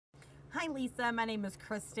Hi Lisa, my name is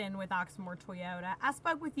Kristen with Oxmoor Toyota. I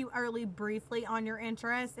spoke with you briefly on your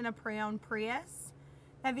interest in a pre-owned Prius.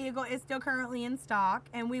 That vehicle is still currently in stock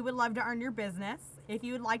and we would love to earn your business. If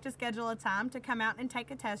you would like to schedule a time to come out and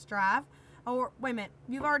take a test drive, or wait a minute,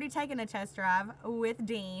 you've already taken a test drive with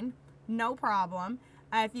Dean, no problem.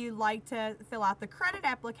 If you'd like to fill out the credit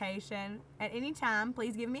application at any time,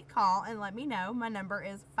 please give me a call and let me know. My number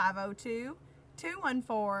is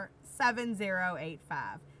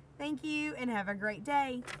 502-214-7085. Thank you and have a great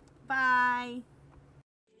day. Bye.